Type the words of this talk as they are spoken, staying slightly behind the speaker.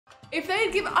If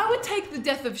they'd give, I would take the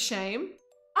death of shame.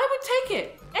 I would take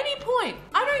it. Any point.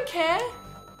 I don't care.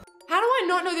 How do I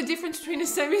not know the difference between a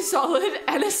semi-solid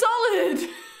and a solid?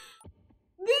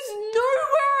 There's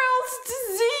nowhere else to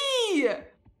see.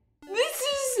 This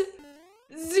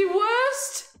is the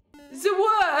worst. The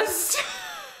worst.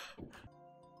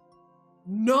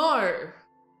 No.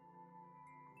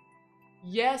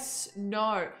 Yes,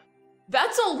 no.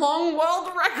 That's a long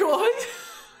world record.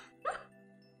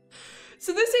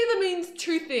 So this either means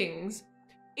two things.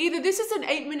 Either this is an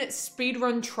 8-minute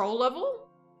speedrun troll level,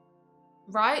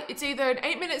 right? It's either an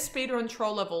 8-minute speedrun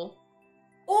troll level,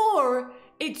 or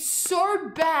it's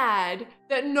so bad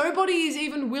that nobody is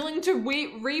even willing to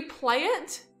replay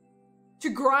it to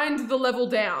grind the level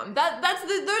down. Those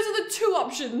are the two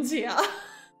options here.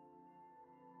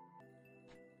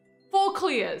 4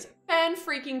 clears.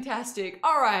 Fan-freaking-tastic.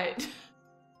 All right.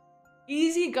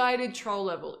 Easy guided troll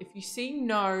level. If you see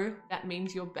no, that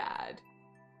means you're bad.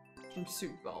 From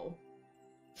SoupBowl.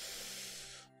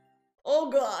 Oh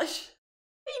gosh.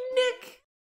 Hey Nick.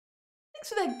 Thanks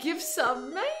for that gift sub,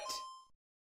 mate.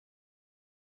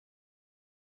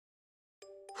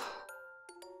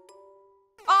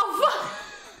 Oh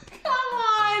fuck. Come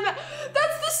on.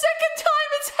 That's the second time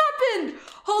it's happened.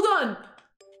 Hold on.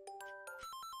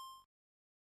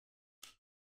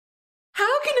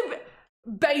 How can a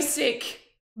basic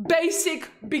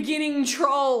beginning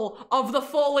troll of the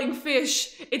falling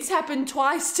fish? It's happened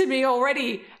twice to me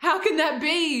already. How can that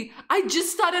be? I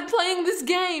just started playing this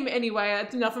game. Anyway,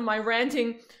 that's enough of my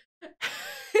ranting.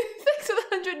 Thanks for the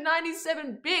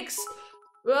 197 bix.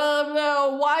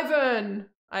 Wyvern.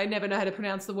 I never know how to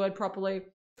pronounce the word properly.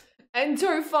 And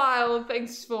Tofile,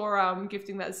 thanks for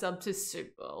gifting that sub to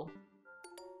SoupBowl.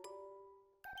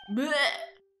 Blech.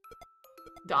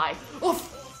 Die.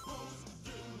 Oof.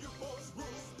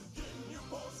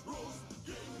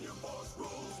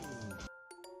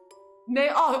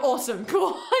 Oh, awesome.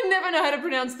 Cool. I never know how to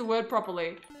pronounce the word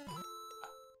properly.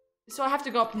 So I have to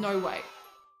go up no way.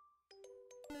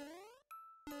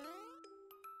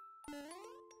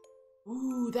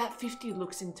 Ooh, that 50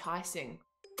 looks enticing.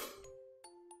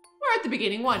 We're at the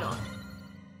beginning, why not?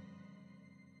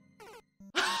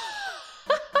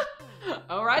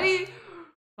 Alrighty.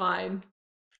 Fine.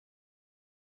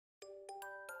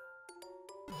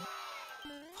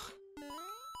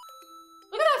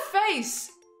 Look at that face.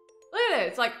 Look at it.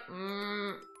 It's like,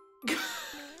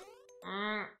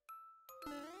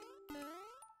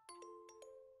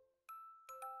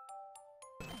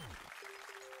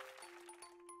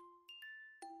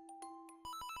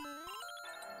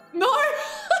 No!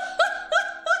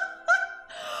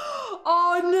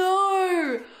 Oh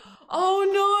no! Oh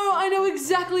no! I know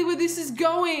exactly where this is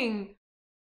going.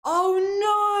 Oh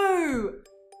no!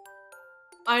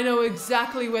 I know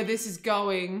exactly where this is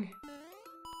going.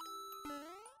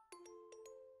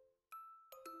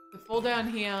 So fall down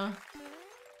here.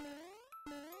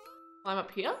 Climb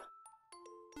up here?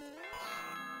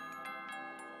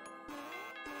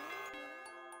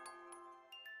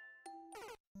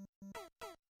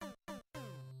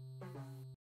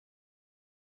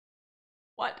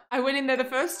 What? I went in there the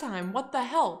first time. What the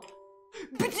hell?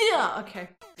 Okay.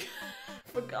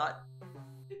 Forgot.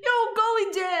 Yo,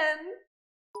 golly Dan!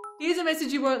 Here's a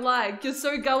message you won't like. You're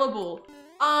so gullible.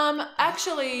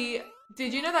 Actually,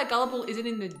 did you know that gullible isn't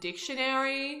in the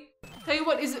dictionary? Tell you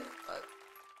what, is it?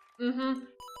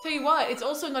 Tell you what, it's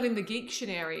also not in the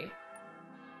Geektionary.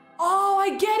 Oh,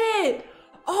 I get it!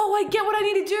 Oh, I get what I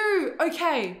need to do!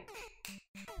 Okay.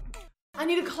 I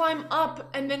need to climb up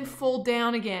and then fall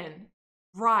down again.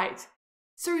 Right.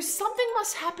 So something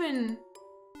must happen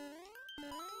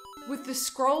with the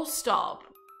scroll stop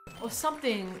or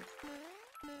something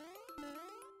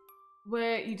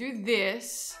where you do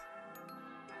this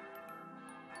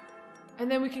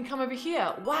and then we can come over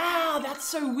here. Wow, that's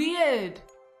so weird.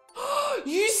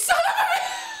 You son of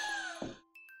a...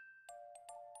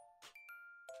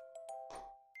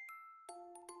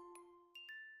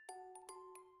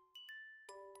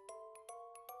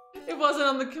 It wasn't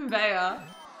on the conveyor.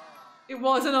 It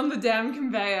wasn't on the damn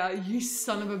conveyor. You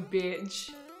son of a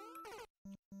bitch.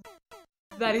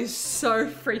 That is so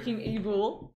freaking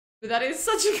evil. But that is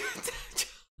such a good...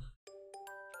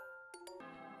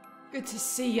 Good to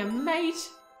see you, mate.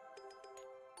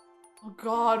 Oh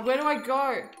god, where do I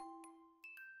go?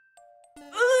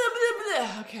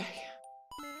 Okay.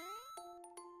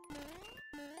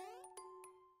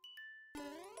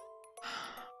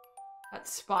 That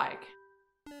spike.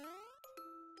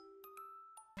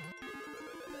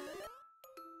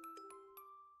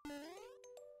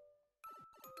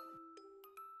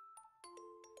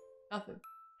 Nothing.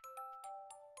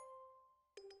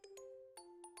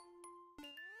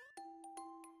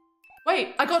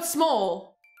 Wait, I got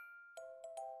small.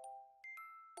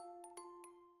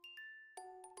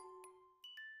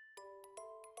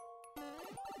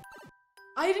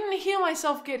 I didn't hear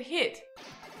myself get hit.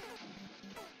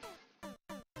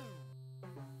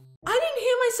 I didn't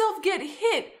hear myself get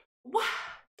hit. What?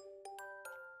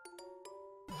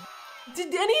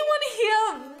 Did anyone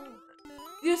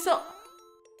hear yourself?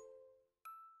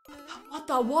 What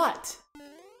the what?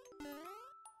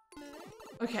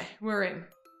 Okay, we're in.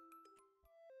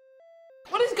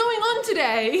 What is going on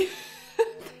today?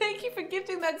 Thank you for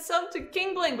gifting that sub to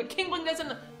Kingling, but Kingling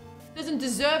doesn't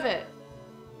deserve it.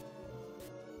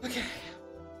 Okay.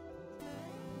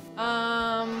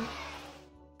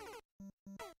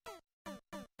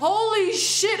 Holy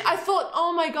shit, I thought,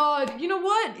 oh my god, you know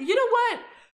what? You know what?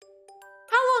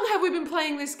 How long have we been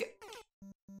playing this game?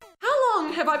 How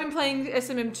long have I been playing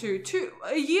SMM2?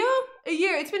 A year? A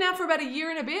year. It's been out for about a year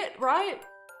and a bit, right?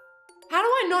 How do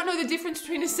I not know the difference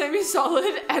between a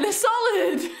semi-solid and a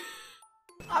solid?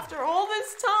 After all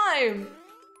this time.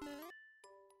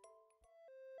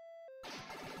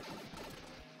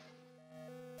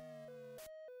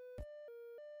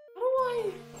 How do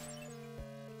I...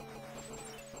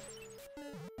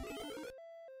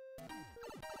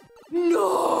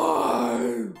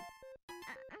 No!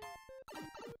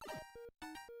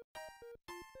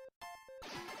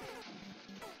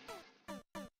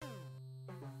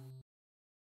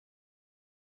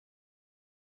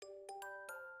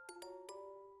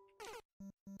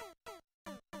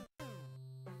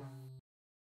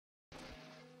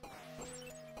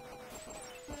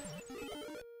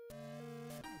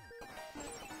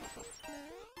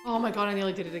 Oh my god, I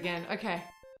nearly did it again. Okay.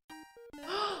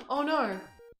 Oh no.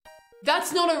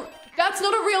 That's not a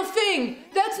real thing.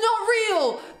 That's not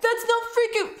real. That's not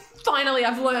freaking... Finally,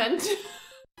 I've learned.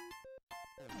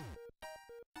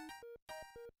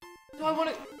 Do I want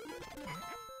to...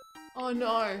 Oh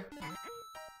no.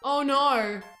 Oh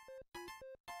no.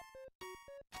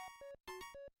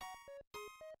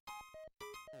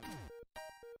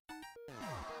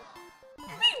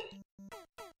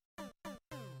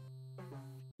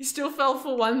 You still fell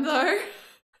for one though?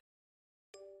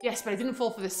 Yes, but I didn't fall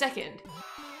for the second.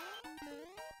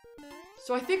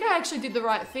 So I think I actually did the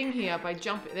right thing here by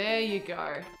jumping. There you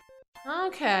go.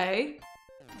 Okay.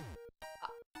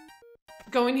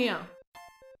 Go in here.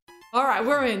 All right,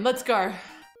 we're in. Let's go.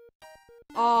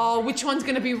 Oh, which one's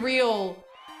gonna be real?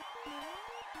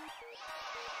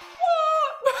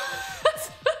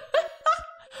 What?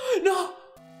 No.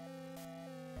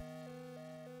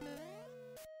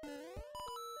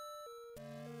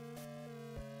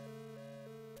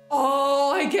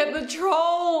 Oh, I get the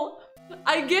troll.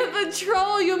 I get the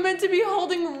troll. You're meant to be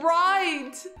holding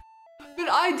right. But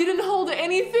I didn't hold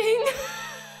anything.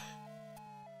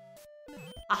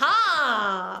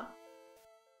 Aha!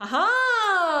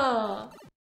 Aha!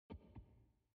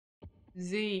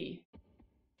 Z.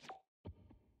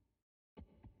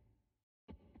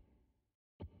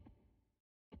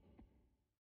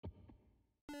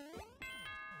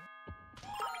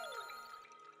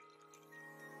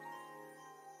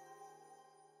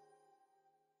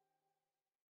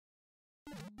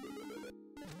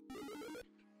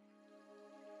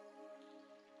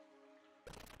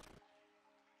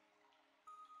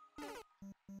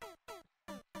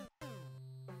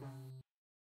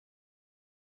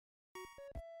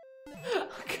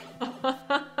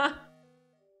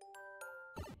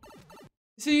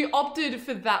 So you opted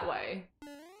for that way.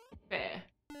 Fair.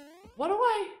 What do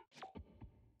I...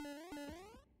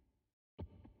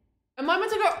 Am I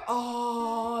meant to go...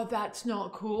 Oh, that's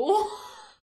not cool.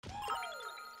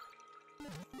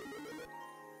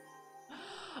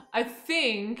 I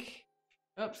think...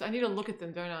 Oops, I need to look at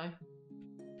them, don't I?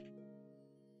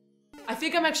 I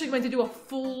think I'm actually going to do a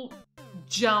full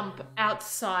jump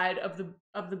outside of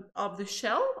the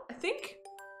shell, I think.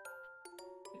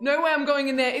 No way I'm going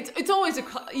in there. It's always a...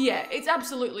 Yeah, it's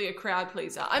absolutely a crowd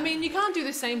pleaser. I mean, you can't do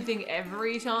the same thing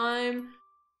every time,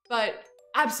 but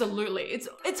absolutely.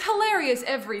 It's hilarious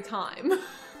every time.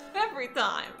 Every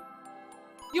time.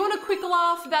 You want a quick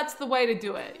laugh? That's the way to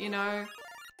do it, you know?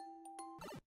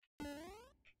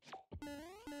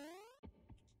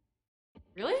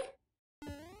 Really?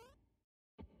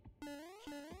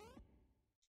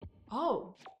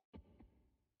 Oh.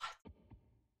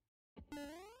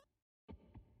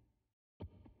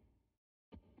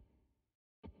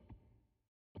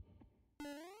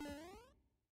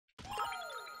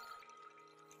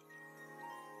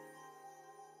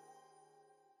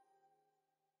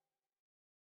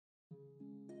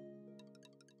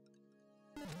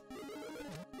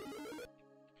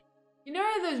 You know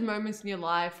those moments in your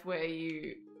life where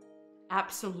you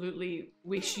absolutely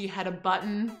wish you had a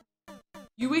button.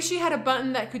 You wish you had a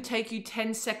button that could take you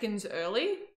 10 seconds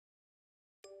early?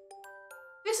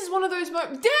 This is one of those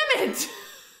moments. Damn it!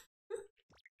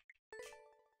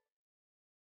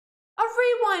 A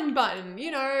rewind button,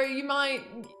 you know, you might,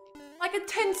 like a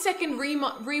 10-second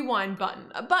rewind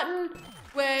button. A button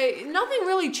where nothing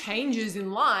really changes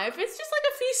in life. It's just like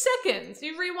a few seconds.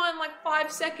 You rewind like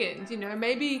 5 seconds, you know,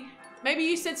 maybe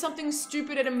you said something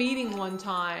stupid at a meeting one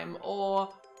time or,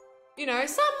 you know,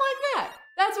 something like that.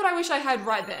 That's what I wish I had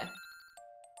right there.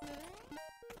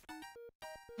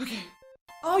 Okay.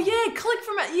 Oh yeah, click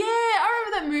from it. Yeah, I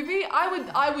remember that movie.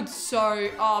 I would so,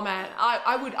 oh man,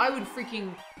 I would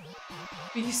freaking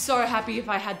be so happy if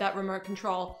I had that remote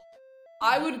control.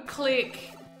 I would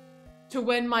click to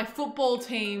when my football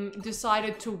team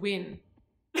decided to win.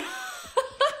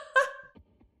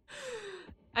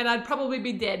 And I'd probably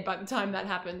be dead by the time that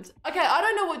happened. Okay, I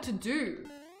don't know what to do.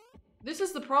 This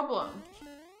is the problem.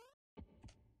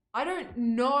 I don't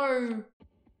know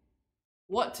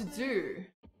what to do.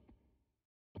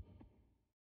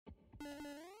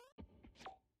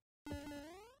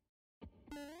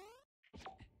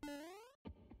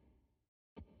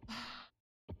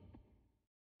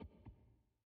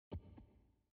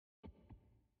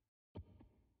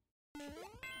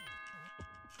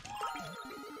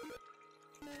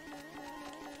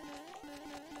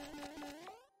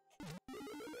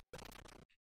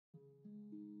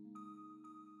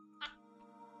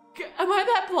 Am I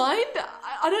that blind?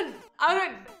 I don't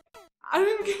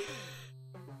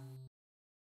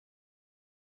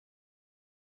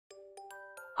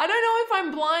know if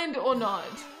I'm blind or not.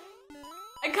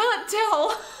 I can't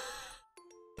tell.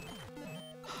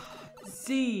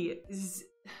 Z.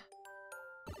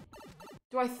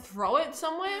 Do I throw it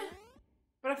somewhere?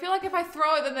 But I feel like if I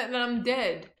throw it, then I'm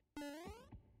dead.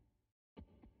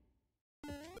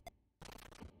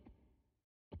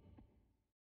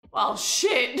 Well,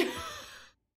 shit.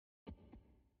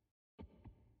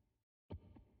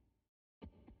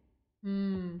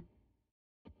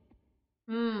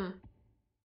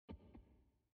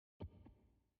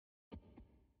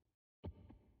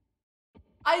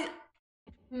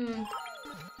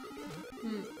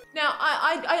 Now,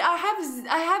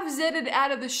 I have Zedded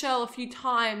out of the shell a few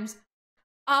times.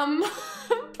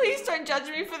 Please don't judge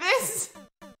me for this.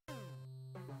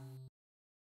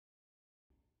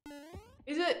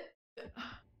 Is it? There's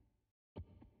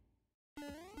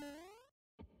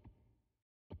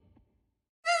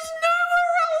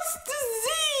nowhere else to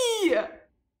Z!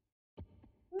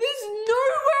 There's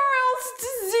nowhere else to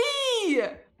Z!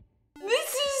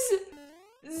 This is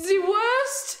the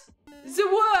worst. The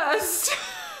worst.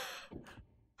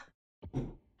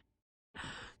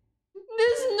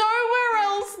 There's nowhere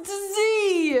else to Z!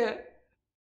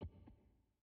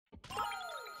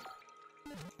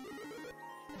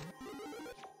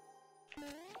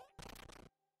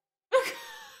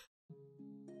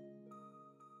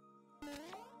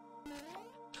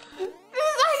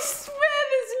 I swear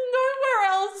there's nowhere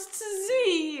else to Z!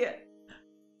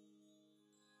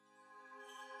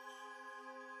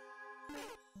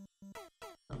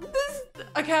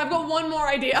 Okay, I've got one more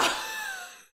idea.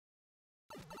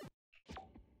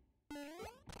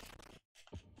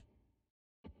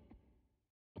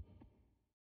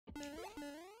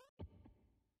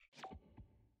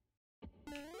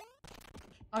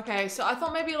 Okay, so I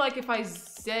thought maybe like if I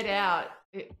Z out,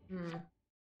 it,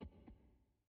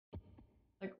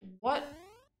 like what?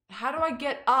 How do I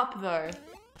get up though?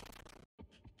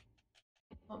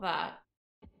 Not that.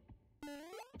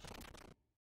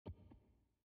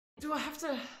 Do I have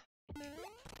to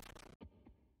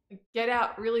get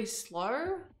out really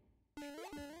slow?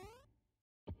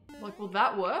 Like, will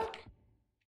that work?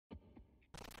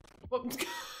 What?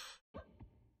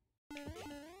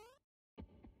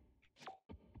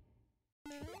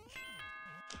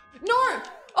 No!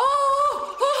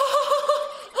 Oh!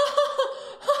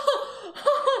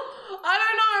 I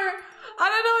don't know. I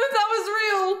don't know if that was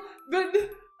real, but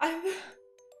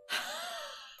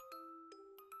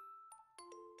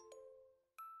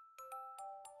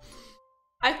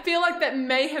I feel like that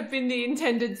may have been the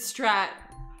intended strat.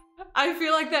 I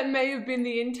feel like that may have been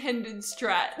the intended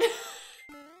strat.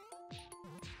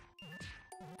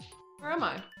 Where am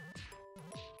I?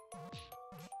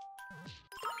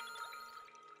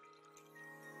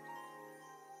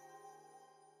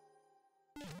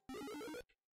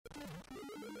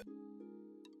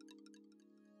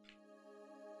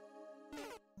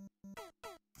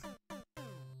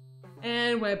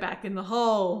 And we're back in the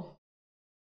hole.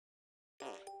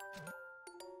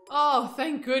 Oh,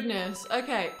 thank goodness.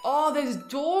 Okay. Oh, there's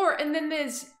door and then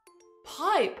there's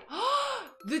pipe.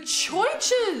 The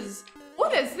choiches!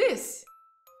 What is this?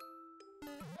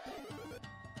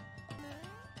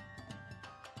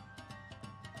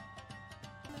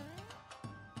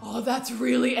 Oh, that's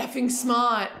really effing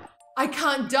smart. I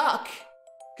can't duck.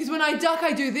 Because when I duck,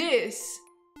 I do this.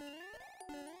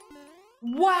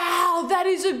 Wow, that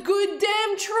is a good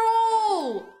damn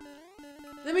troll.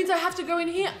 That means I have to go in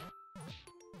here.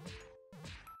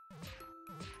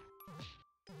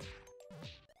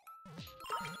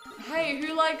 Hey,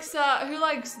 who likes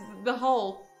the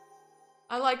hole?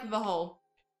 I like the hole.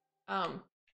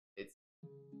 It's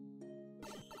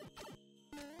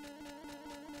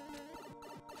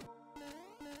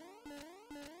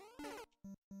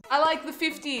I like the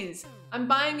 50s. I'm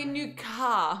buying a new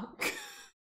car.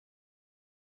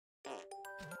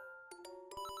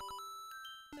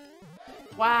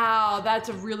 Wow, that's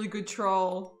a really good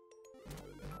troll.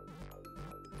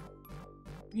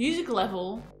 Music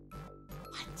level.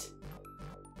 What?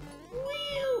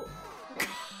 Whew.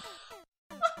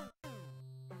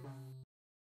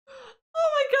 Oh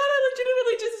my god, I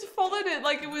legitimately just followed it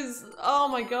like it was, oh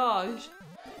my gosh.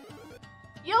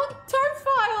 Yo,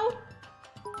 Toadfile!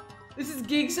 This is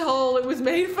Geek's hole, it was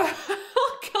made for,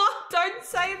 oh god, don't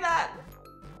say that.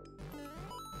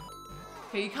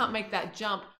 Okay, you can't make that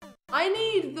jump. I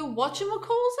need the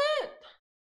whatchamacallit?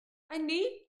 I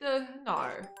need the, no,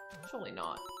 surely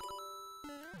not.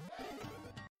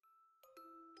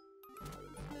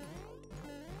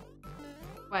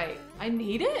 Wait, I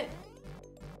need it?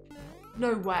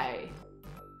 No way.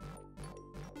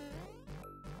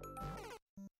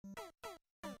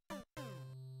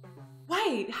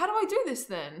 Wait, how do I do this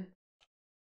then?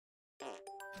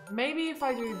 Maybe if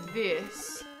I do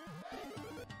this.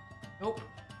 Nope.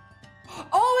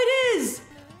 Oh, it is!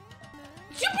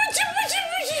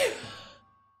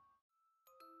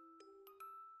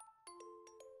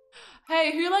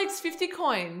 Hey, who likes 50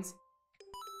 coins?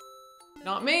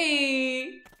 Not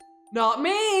me! Not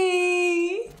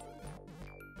me!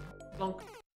 Bonk.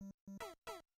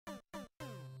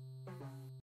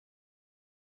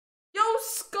 Yo,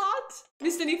 Scott!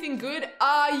 Missed anything good?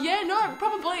 Yeah, no,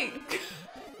 probably.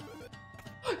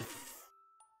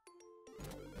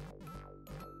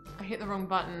 I hit the wrong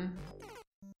button.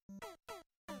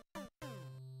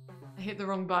 I hit the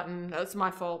wrong button. That's my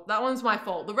fault. That one's my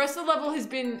fault. The rest of the level has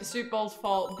been SoupBowl's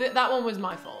fault. That one was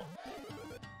my fault.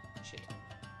 Shit.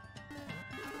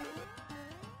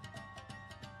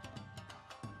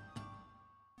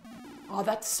 Oh,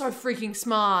 that's so freaking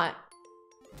smart.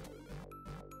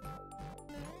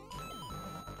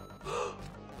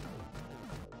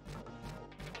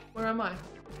 Where am I?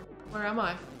 Where am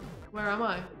I? Where am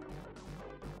I?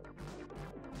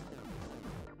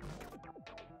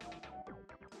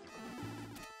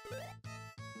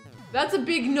 That's a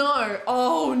big no.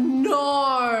 Oh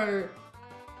no.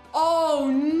 Oh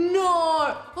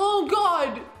no. Oh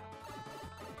god.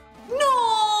 No.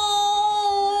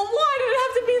 Why did it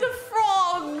have to be the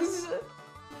frogs?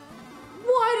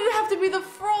 Why did it have to be the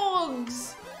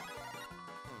frogs?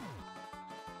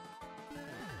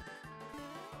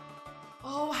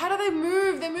 Oh, how do they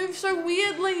move? They move so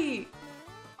weirdly.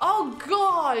 Oh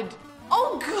god.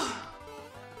 Oh god.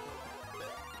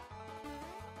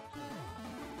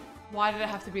 Why did it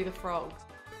have to be the frogs?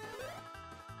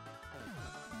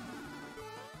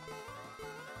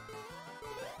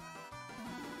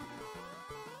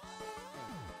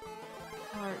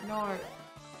 No, no.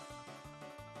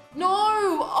 No!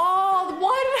 Oh,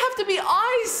 why did it have to be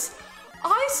ice?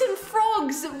 Ice and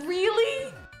frogs,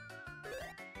 really?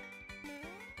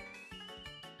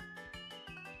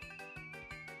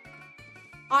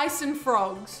 Ice and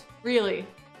frogs, really?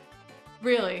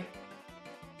 Really?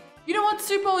 You know what,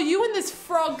 SoupBowl? You in this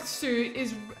frog suit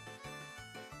is...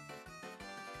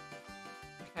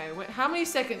 Okay, wait, how many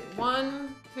seconds?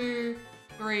 1, 2,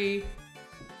 3.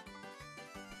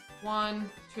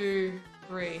 1, 2,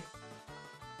 3.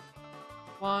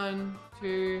 1,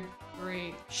 2,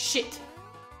 3. Shit!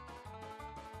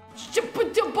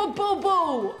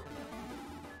 Bo.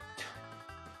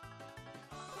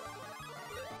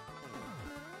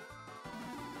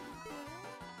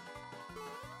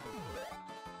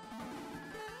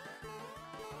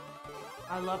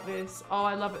 I love this. Oh,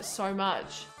 I love it so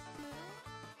much.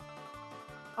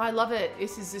 I love it.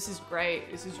 This is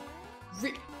great. This is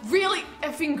really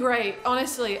effing great.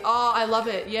 Honestly. Oh, I love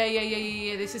it. Yeah.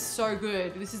 This is so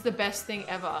good. This is the best thing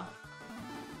ever.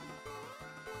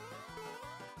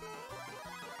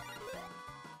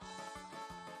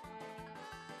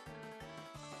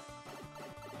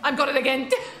 I've got it again.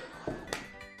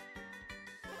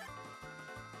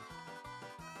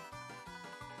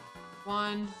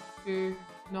 One, two,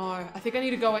 no. I think I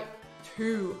need to go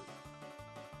 2.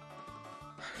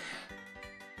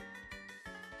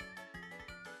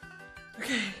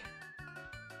 Okay.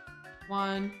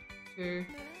 1, 2.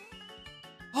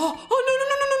 Oh, oh, no, no,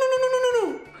 no, no, no, no, no, no, no,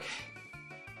 no. Okay.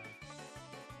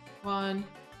 1,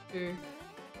 2.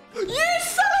 You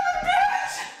son of a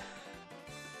bitch!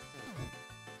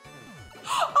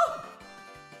 Oh.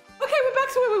 Okay, we're back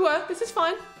to where we were. This is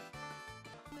fine.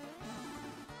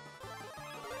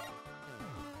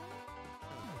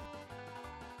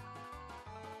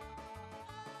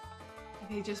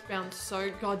 He just bounced so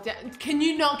goddamn. Can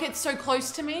you not get so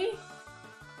close to me?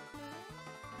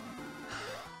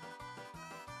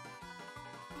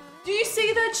 Do you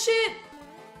see that shit?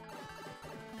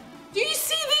 Do you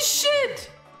see this shit?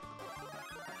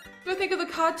 Do I think of the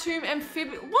cartoon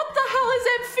amphibia? What the hell is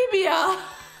amphibia?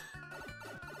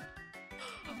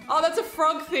 Oh, that's a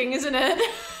frog thing, isn't it?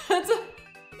 That's a...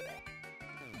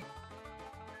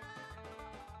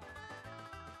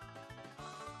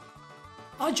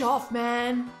 Fudge off,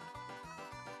 man.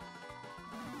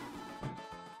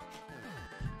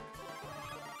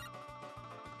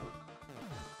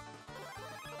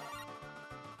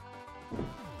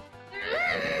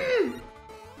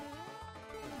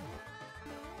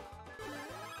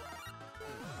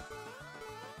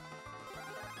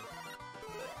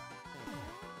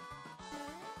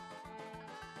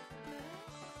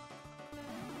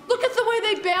 Look at the way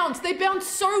they bounce. They bounce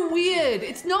so weird.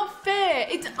 It's not fair.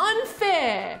 It's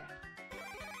unfair.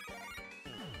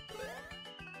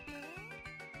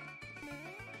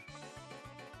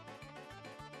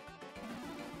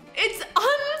 It's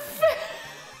unfair.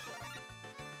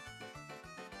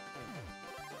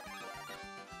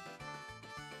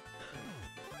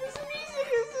 This music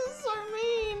is just so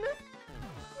mean.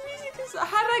 Music is...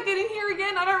 How did I get in here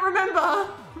again? I don't remember.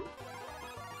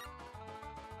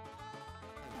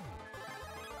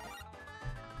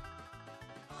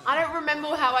 I don't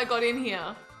remember how I got in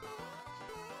here.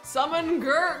 Summon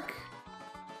Gurk.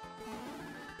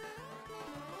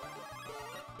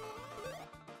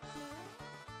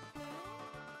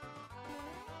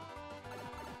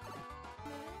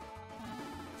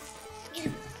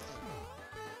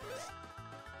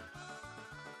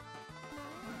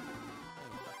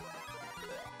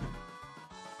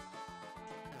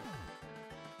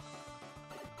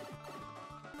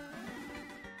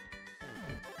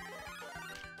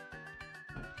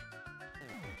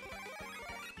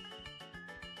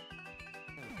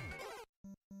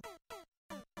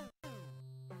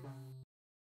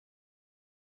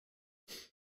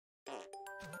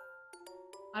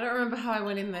 I don't remember how I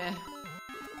went in there.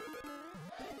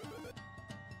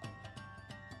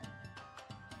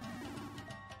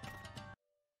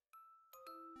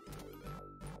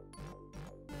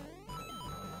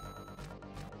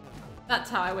 That's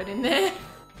how I went in there.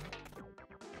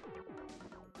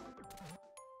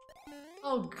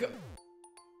 Oh god.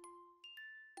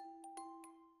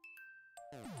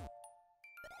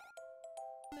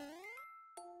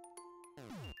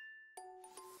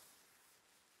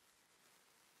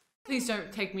 Please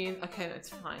don't take me in. Okay, that's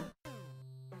fine.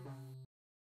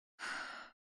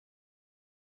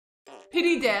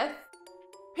 Pity death.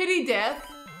 Pity death.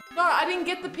 No, I didn't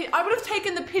get the pity. I would have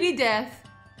taken the pity death.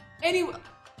 Anyway,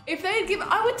 if they had given,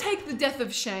 I would take the death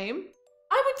of shame.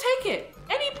 I would take it.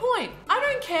 Any point. I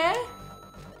don't care.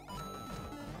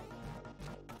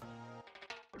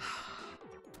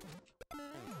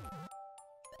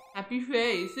 Happy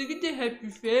face. Look at the happy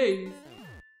face.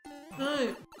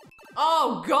 Hi.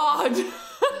 Oh god!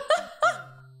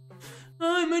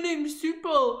 Hi, my name's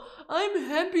SoupBowl. I'm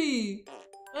happy.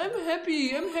 I'm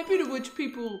happy. I'm happy to watch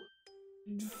people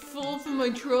fall for my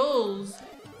trolls.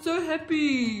 So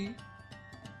happy.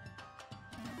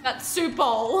 That's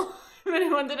SoupBowl. If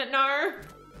anyone didn't know.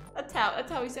 That's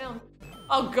how he sounds.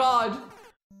 Oh god.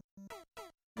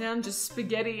 Now I'm just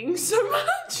spaghettiing so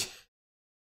much.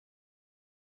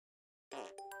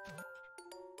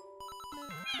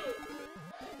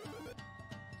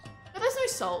 There's no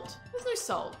salt. There's no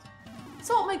salt.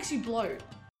 Salt makes you bloat.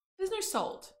 There's no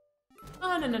salt.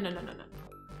 Oh, no, no, no, no, no, no.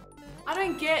 I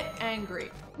don't get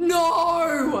angry.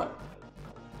 No!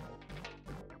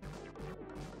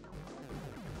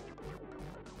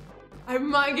 I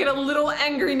might get a little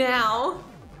angry now.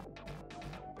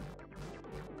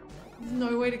 There's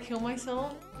no way to kill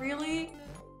myself? Really?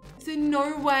 Is there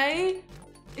no way?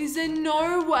 Is there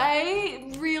no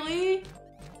way? Really?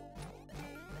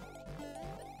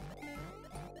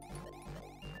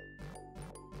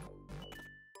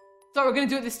 So we're gonna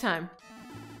do it this time.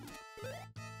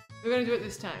 We're gonna do it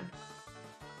this time.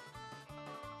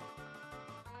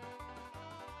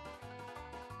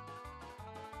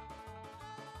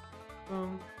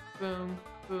 Boom, boom,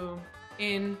 boom.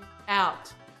 In,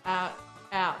 out, out,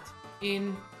 out.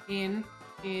 In, in.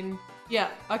 Yeah,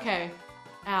 okay.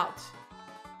 Out,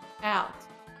 out.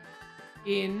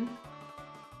 In,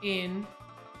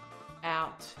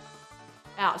 out,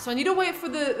 out. So I need to wait for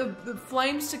the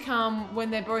flames to come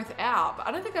when they're both out. But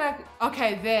I don't think I...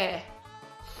 Okay, there.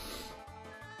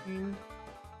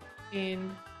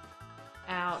 In,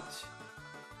 out,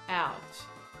 out.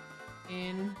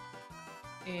 In,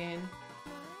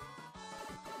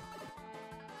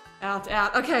 out,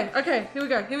 out. Okay, here we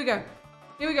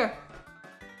go.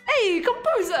 Hey,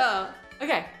 composer!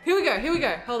 Okay, here we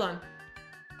go. Hold on.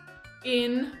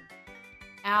 In,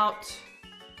 out,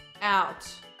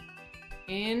 out.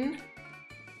 In.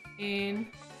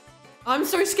 I'm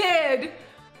so scared!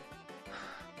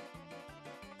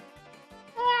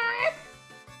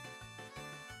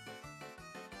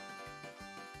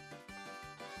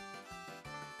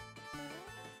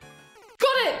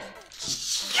 Got it!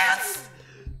 Yes!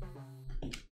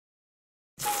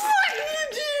 What did you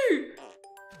do?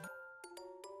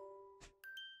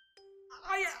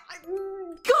 I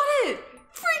got it!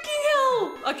 Freaking hell!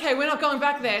 Okay, we're not going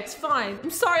back there. It's fine. I'm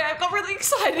sorry, I got really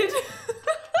excited.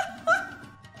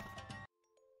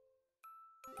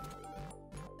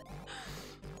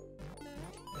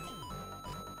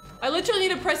 I literally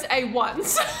need to press A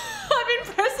once. I've been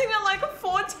pressing it like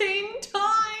 14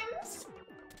 times.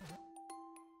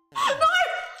 No!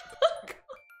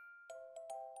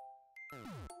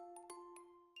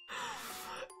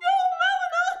 Yo,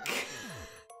 Melanuck!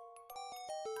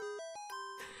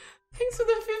 Thanks for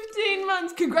the 15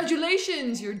 months.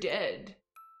 Congratulations, you're dead.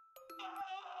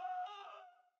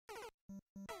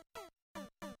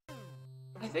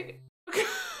 I think...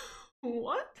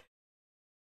 What?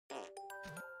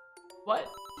 What?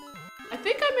 I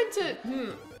think I meant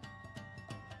to...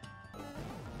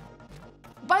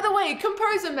 By the way,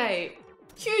 composer mate,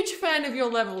 huge fan of your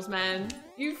levels, man.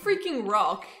 You freaking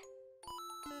rock.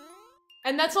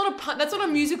 And that's not a pun. That's not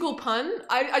a musical pun.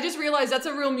 I just realized that's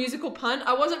a real musical pun.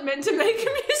 I wasn't meant to make a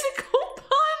musical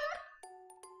pun.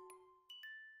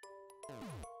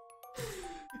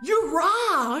 You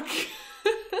rock.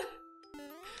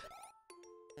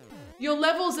 Your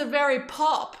levels are very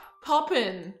pop.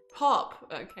 Poppin'.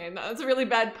 Pop. Okay, no, that's a really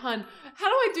bad pun. How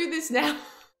do I do this now?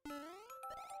 Do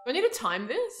I need to time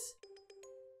this?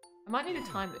 I might need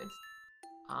to time this.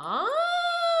 Ah,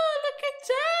 look at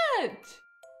that.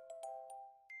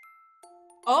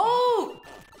 Oh!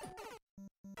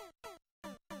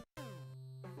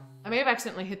 I may have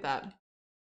accidentally hit that.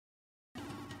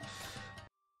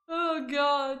 Oh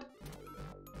God.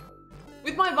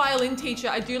 With my violin teacher,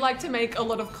 I do like to make a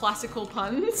lot of classical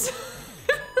puns.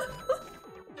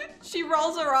 She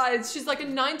rolls her eyes. She's like a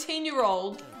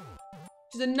 19-year-old.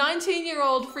 She's a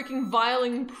 19-year-old freaking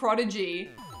violin prodigy.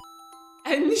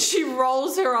 And she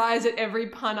rolls her eyes at every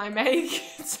pun I make.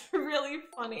 It's really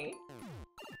funny.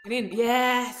 Get in.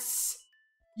 Yes!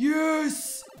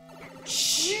 Yes!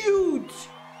 Shoot!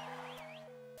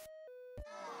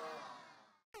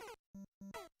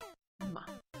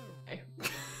 Okay.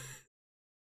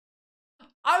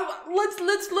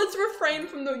 Let's refrain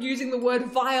from using the word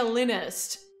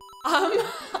violinist.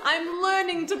 I'm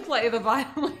learning to play the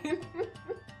violin.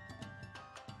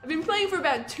 I've been playing for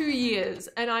about 2 years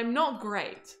and I'm not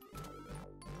great.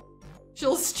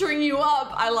 She'll string you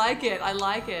up. I like it. I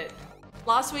like it.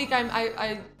 Last week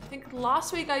I think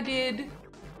last week I did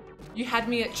You Had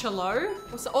Me at Cello.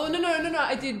 Oh no.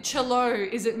 I did Cello.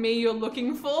 Is it me you're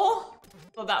looking for?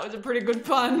 Well, that was a pretty good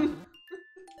pun.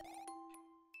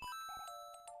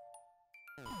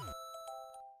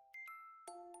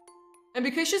 And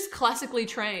because she's classically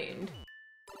trained,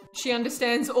 she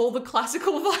understands all the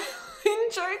classical violin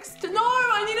jokes. No,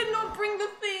 I need to not bring the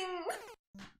thing.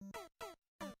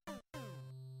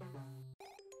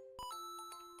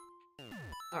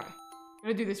 All right, I'm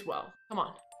gonna do this well. Come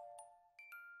on.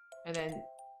 And then,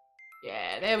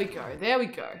 yeah, there we go. There we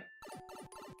go.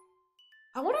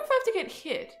 I wonder if I have to get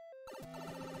hit.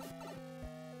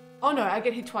 Oh no, I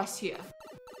get hit twice here.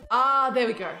 Ah, there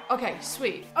we go. Okay,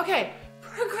 sweet. Okay,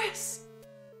 progress.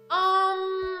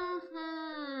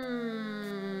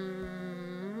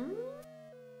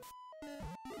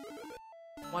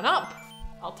 One up.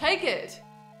 I'll take it.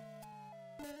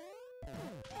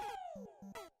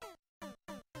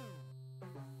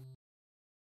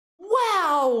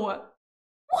 Wow!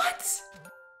 What?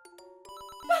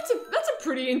 That's a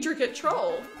pretty intricate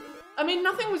troll. I mean,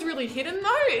 nothing was really hidden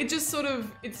though. It just sort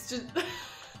of, it's just...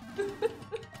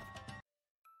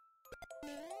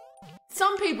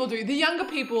 Some people do. The younger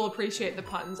people appreciate the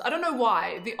puns. I don't know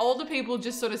why. The older people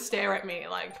just sort of stare at me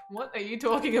like, what are you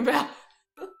talking about?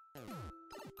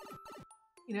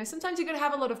 You know, sometimes you gotta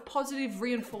have a lot of positive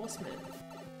reinforcement.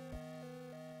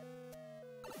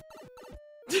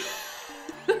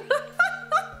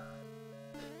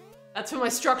 That's for my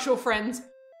structural friends.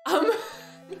 I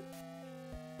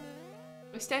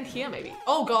stand here maybe?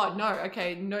 Oh God, no,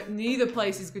 okay, no, neither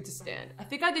place is good to stand. I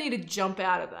think I need to jump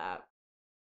out of that.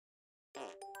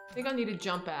 I think I need to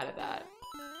jump out of that.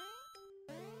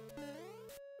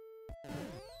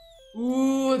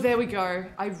 Ooh, there we go.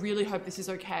 I really hope this is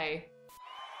okay.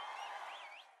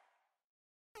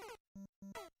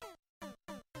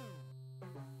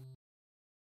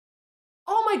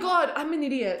 Oh my God, I'm an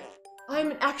idiot.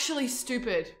 I'm actually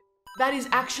stupid. That is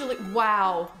actually,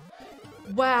 wow.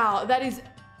 Wow, that is,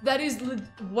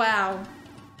 wow.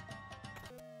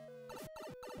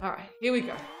 All right, here we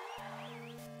go.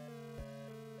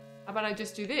 How about I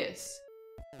just do this?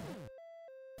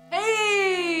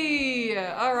 Hey!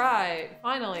 All right,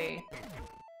 finally.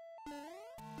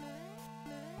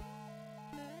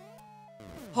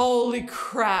 Holy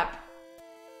crap.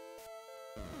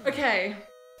 Okay.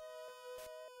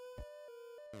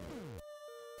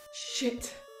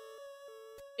 Shit.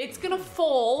 It's gonna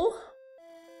fall.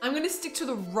 I'm gonna stick to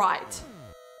the right.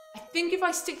 I think if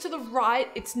I stick to the right,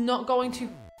 it's not going to...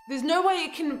 There's no way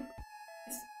it can...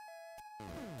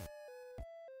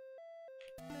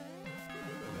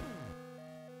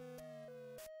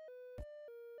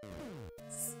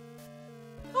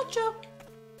 Gotcha.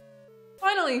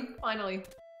 Finally, finally.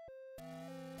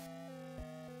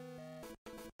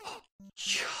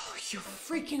 You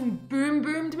freaking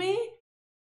boomed me?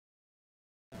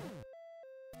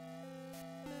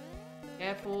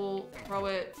 Careful, throw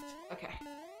it. Okay.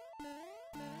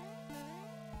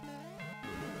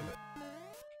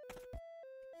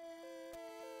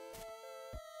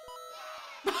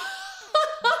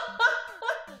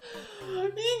 Are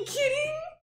you kidding?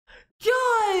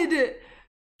 God!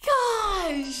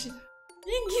 Gosh!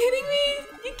 You kidding me?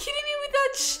 You kidding me with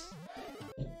that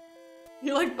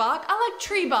You like bark? I like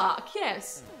tree bark,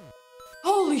 yes.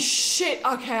 Holy shit!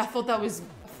 Okay, I thought that was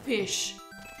a fish.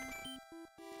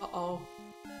 Uh-oh.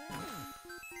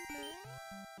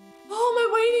 Oh, am I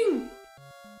waiting?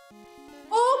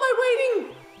 Oh, am I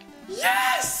waiting?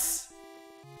 Yes!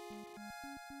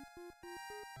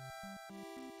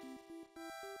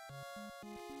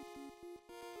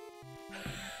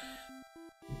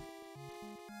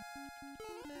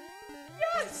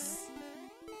 Yes!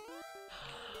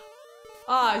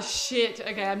 Ah, shit.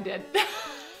 Okay, I'm dead.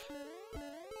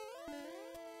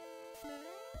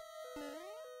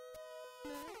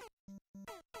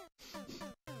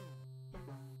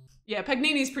 Yeah,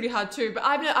 Paganini's pretty hard too, but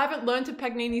I haven't learned a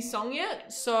Paganini song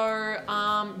yet, so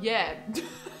yeah.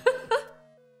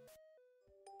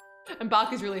 And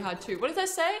bark is really hard too. What does that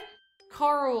say?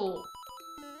 Coral.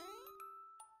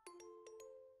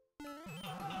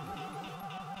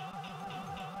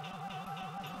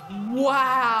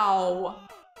 Wow.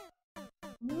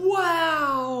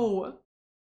 Wow.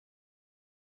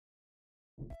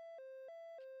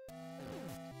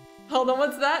 Hold on,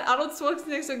 what's that? Arnold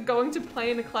Schwarzenegger going to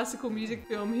play in a classical music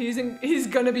film. He's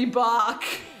gonna be Bach.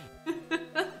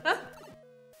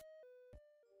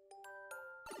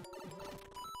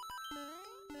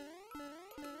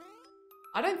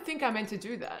 I don't think I meant to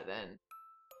do that then.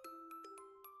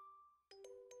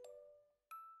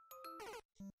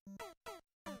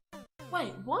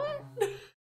 Wait, what?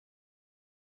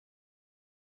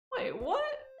 Wait, what?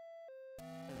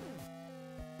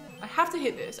 I have to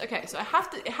hit this. Okay, so it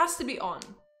has to be on.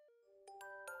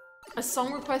 A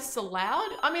song request's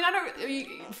allowed? I mean, I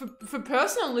don't, for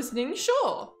personal listening,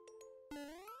 sure.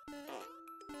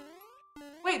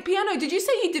 Wait, piano, did you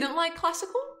say you didn't like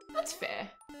classical? That's fair.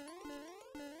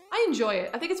 I enjoy it.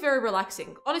 I think it's very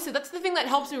relaxing. Honestly, that's the thing that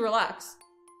helps me relax.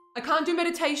 I can't do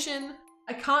meditation.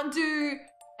 I can't do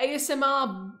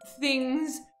ASMR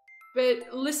things,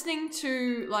 but listening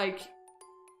to like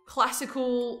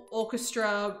classical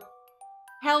orchestra,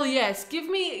 hell yes. Give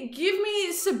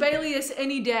me Sibelius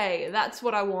any day. That's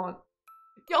what I want.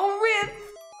 Yo, Rip!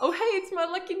 Oh, hey, it's my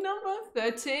lucky number.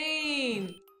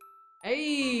 13.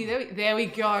 Hey, there we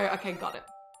go. Okay, got it.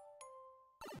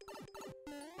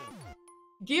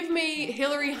 Give me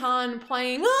Hilary Hahn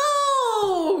playing.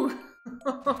 Oh!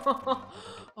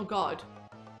 Oh, God.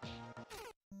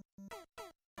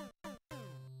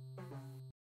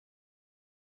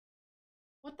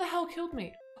 What the hell killed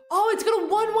me? Oh, it's got a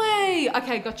one-way!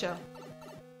 Okay, gotcha.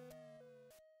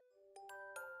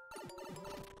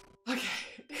 Okay.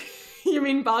 You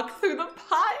mean bark through the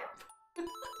pipe?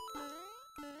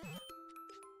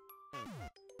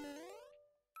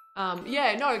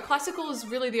 Yeah, no, classical is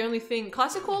really the only thing.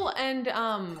 Classical and,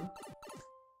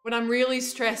 When I'm really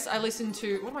stressed, I listen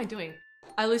to, what am I doing?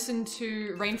 I listen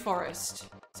to rainforest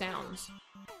sounds.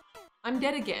 I'm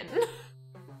dead again.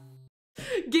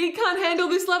 Geek can't handle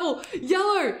this level.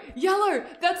 Yellow, yellow.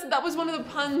 That was one of the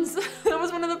puns. That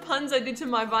was one of the puns I did to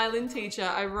my violin teacher.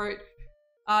 I wrote,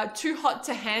 too hot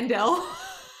to handle.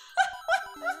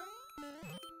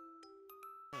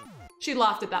 She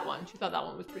laughed at that one. She thought that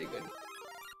one was pretty good.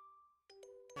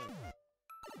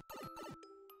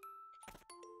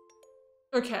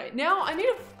 Okay, now I need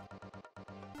a...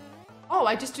 Oh,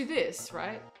 I just do this,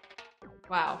 right?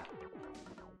 Wow.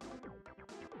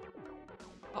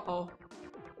 Uh-oh.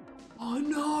 Oh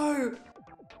no!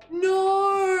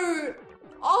 No!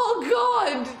 Oh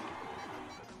god!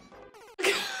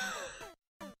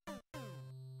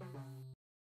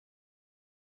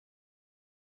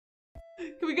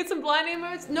 Can we get some blind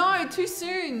emotes? No, too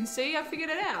soon. See, I figured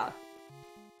it out.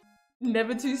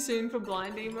 Never too soon for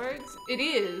blind emotes. It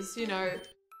is, you know,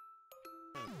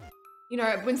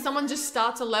 when someone just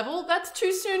starts a level, that's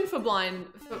too soon for blind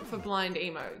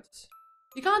emotes.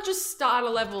 You can't just start a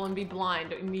level and be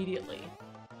blind immediately.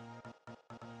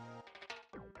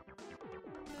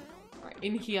 Right,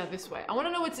 in here this way. I want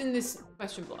to know what's in this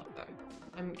question block though.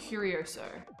 I'm curioso.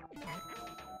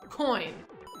 Coin.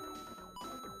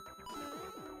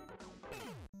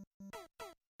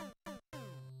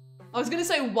 I was gonna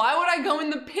say, why would I go in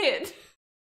the pit?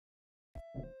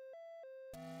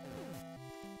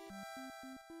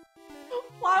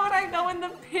 Why would I go in the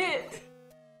pit?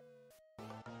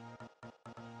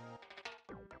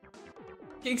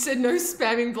 Geek said no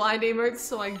spamming blind emotes,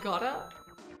 so I gotta.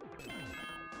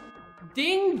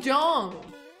 Ding dong.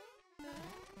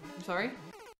 I'm sorry.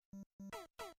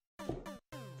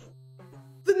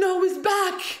 The no is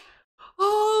back.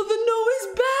 Oh, the no is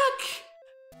back.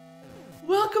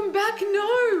 Welcome back,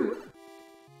 no!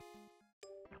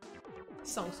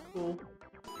 This song's cool.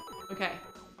 Okay.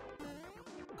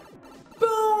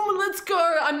 Boom! Let's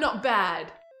go! I'm not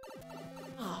bad.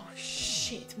 Oh,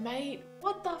 shit, mate.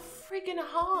 What the friggin'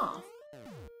 half?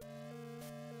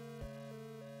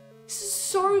 This is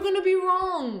so gonna be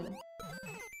wrong.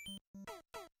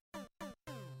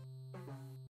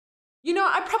 You know,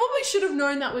 I probably should have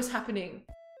known that was happening.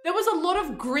 There was a lot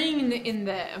of green in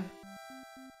there.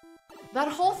 That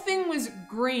whole thing was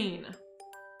green.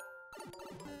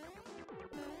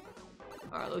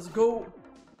 All right, let's go.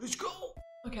 Let's go.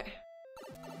 Okay.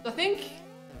 I think...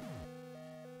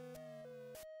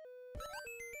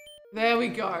 There we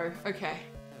go. Okay.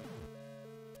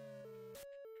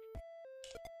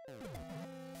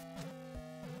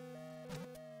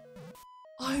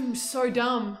 I'm so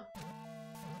dumb.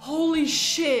 Holy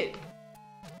shit.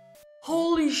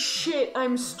 Holy shit,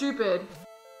 I'm stupid.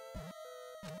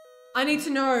 I need to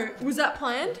know, was that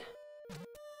planned?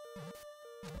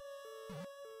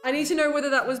 I need to know whether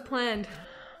that was planned.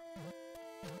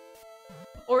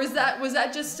 Or was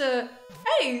that just a,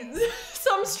 hey,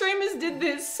 some streamers did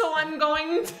this, so I'm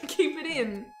going to keep it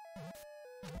in.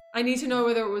 I need to know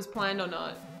whether it was planned or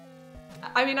not.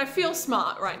 I mean, I feel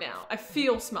smart right now. I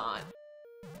feel smart.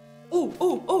 Oh,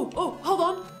 hold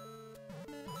on.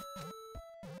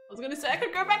 I was gonna say I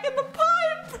could go back in the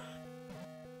pipe.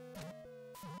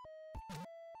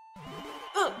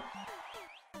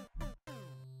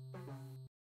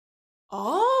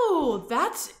 Oh,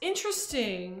 that's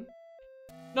interesting.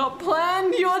 Not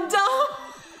planned, you're dumb.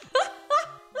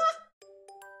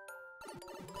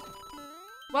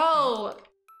 Well,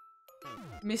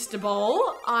 Mr.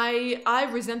 Bowl, I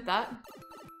resent that.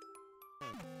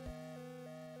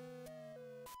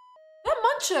 That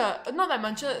muncher, not that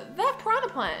muncher, that piranha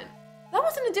plant. That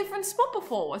was in a different spot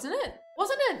before, wasn't it?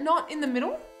 Wasn't it not in the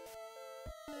middle?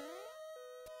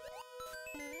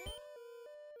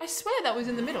 I swear that was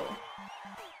in the middle.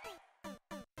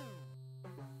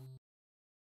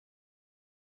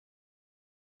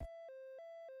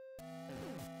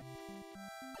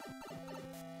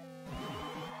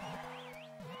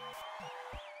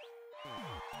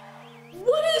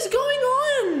 What is going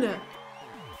on?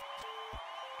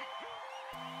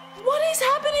 What is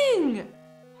happening?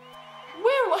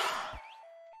 Where?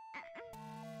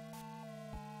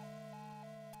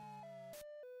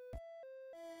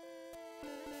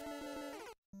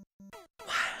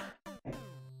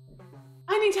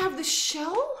 I need to have the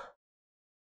shell?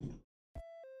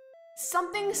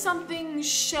 Something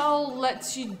shell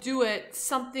lets you do it.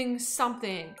 Something.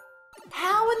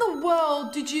 How in the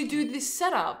world did you do this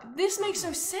setup? This makes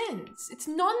no sense. It's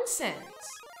nonsense.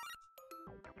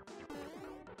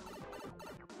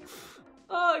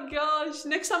 Oh gosh.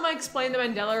 Next time I explain the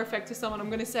Mandela effect to someone, I'm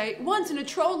gonna say, once in a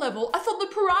troll level, I thought the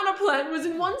piranha plant was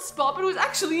in one spot, but it was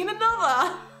actually in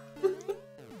another.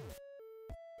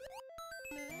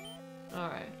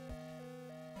 Alright.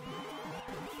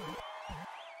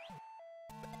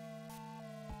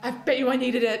 I bet you I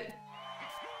needed it.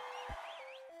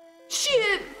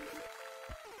 Shit!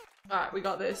 Alright, we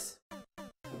got this.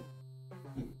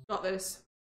 Got this.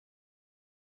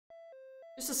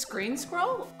 Just a screen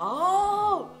scroll?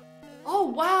 Oh! Oh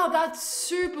wow, that's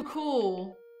super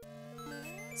cool.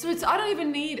 So it's, I don't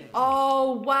even need,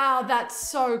 oh wow, that's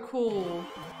so cool.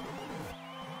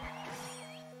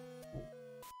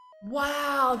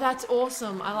 Wow, that's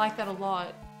awesome. I like that a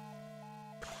lot.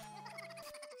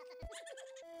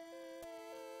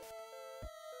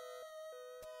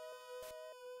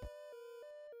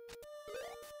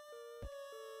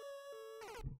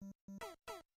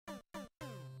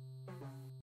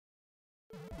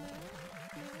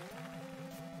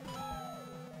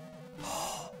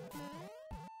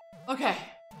 Okay.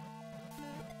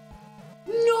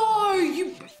 No,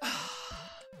 you...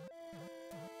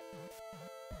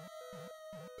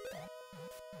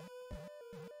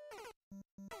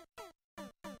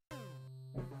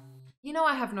 You know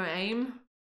I have no aim.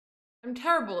 I'm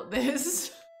terrible at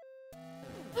this.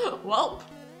 Welp.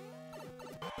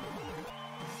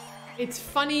 It's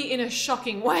funny in a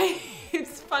shocking way.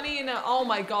 It's funny in a oh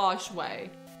my gosh way.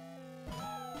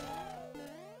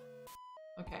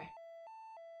 Okay.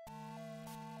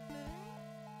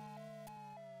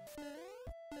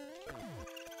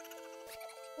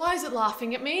 Why is it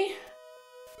laughing at me?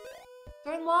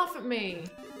 Don't laugh at me.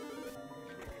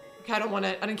 Okay, I don't want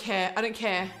it. I don't care. I don't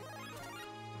care.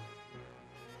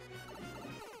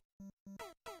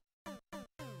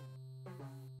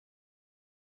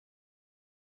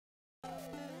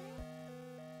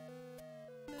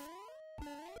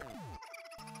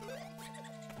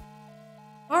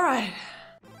 All right.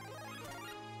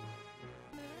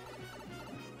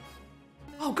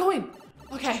 Oh, go in.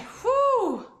 Okay.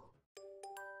 Whoo.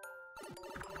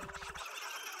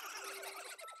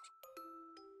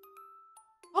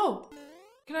 Oh,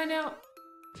 can I now?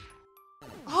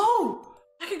 Oh,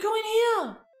 I could go in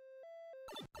here.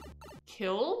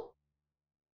 Kill?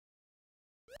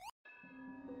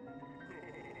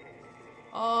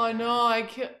 Oh no, I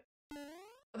kill.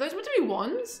 Are those meant to be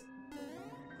wands?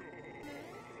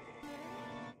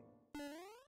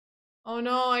 Oh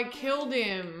no, I killed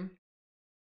him.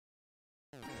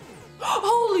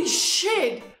 Holy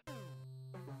shit!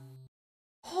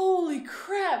 Holy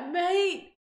crap,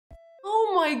 mate!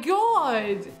 Oh my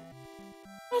god!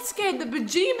 That scared the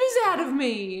bejeebers out of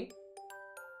me!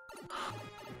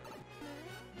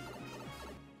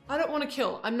 I don't want to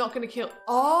kill. I'm not going to kill.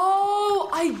 Oh,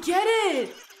 I get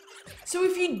it! So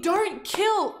if you don't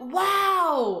kill...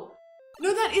 Wow!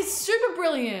 No, that is super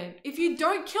brilliant. If you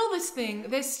don't kill this thing,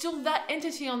 there's still that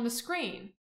entity on the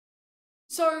screen.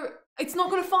 So it's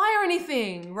not going to fire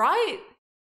anything, right?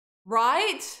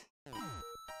 Right?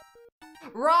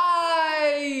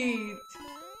 Right!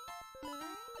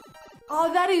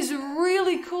 Oh, that is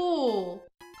really cool.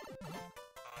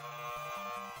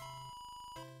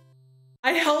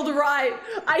 I held right.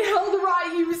 I held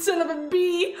right, you son of a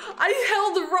bee. I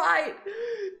held right.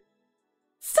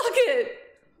 Suck it.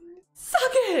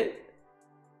 Suck it!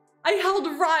 I held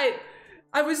right.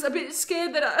 I was a bit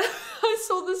scared that I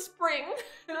saw the spring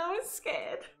and I was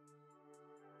scared.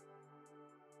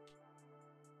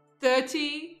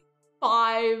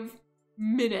 35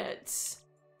 minutes.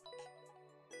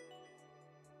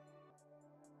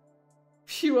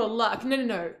 Pure luck. No, no,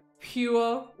 no.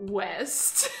 Pure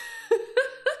West.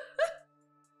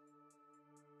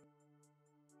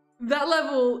 That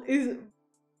level is...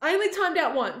 I only timed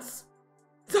out once.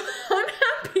 So I'm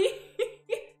happy.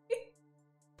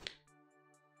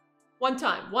 One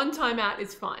time out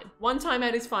is fine. One time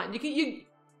out is fine. You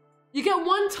get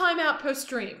one time out per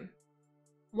stream.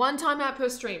 One time out per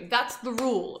stream. That's the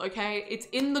rule, okay? It's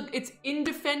in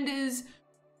Defender's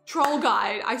troll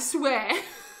guide, I swear.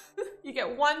 You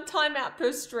get one time out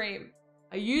per stream.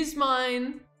 I used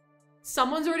mine.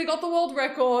 Someone's already got the world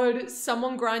record.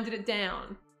 Someone grinded it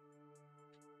down.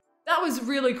 That was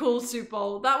really cool,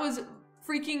 SoupBowl. That was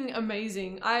freaking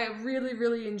amazing. I really,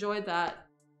 really enjoyed that.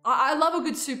 I love a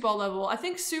good SoupBowl level. I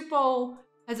think SoupBowl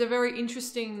has a very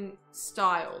interesting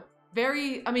style.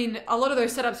 I mean, a lot of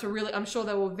those setups were really, I'm sure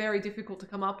they were very difficult to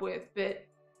come up with, but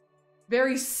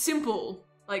very simple,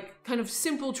 like kind of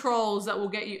simple trolls that will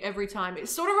get you every time. It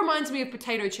sort of reminds me of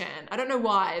Potato Chan. I don't know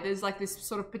why. There's like this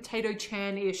sort of Potato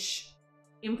Chan-ish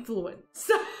influence,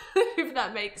 if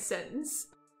that makes sense.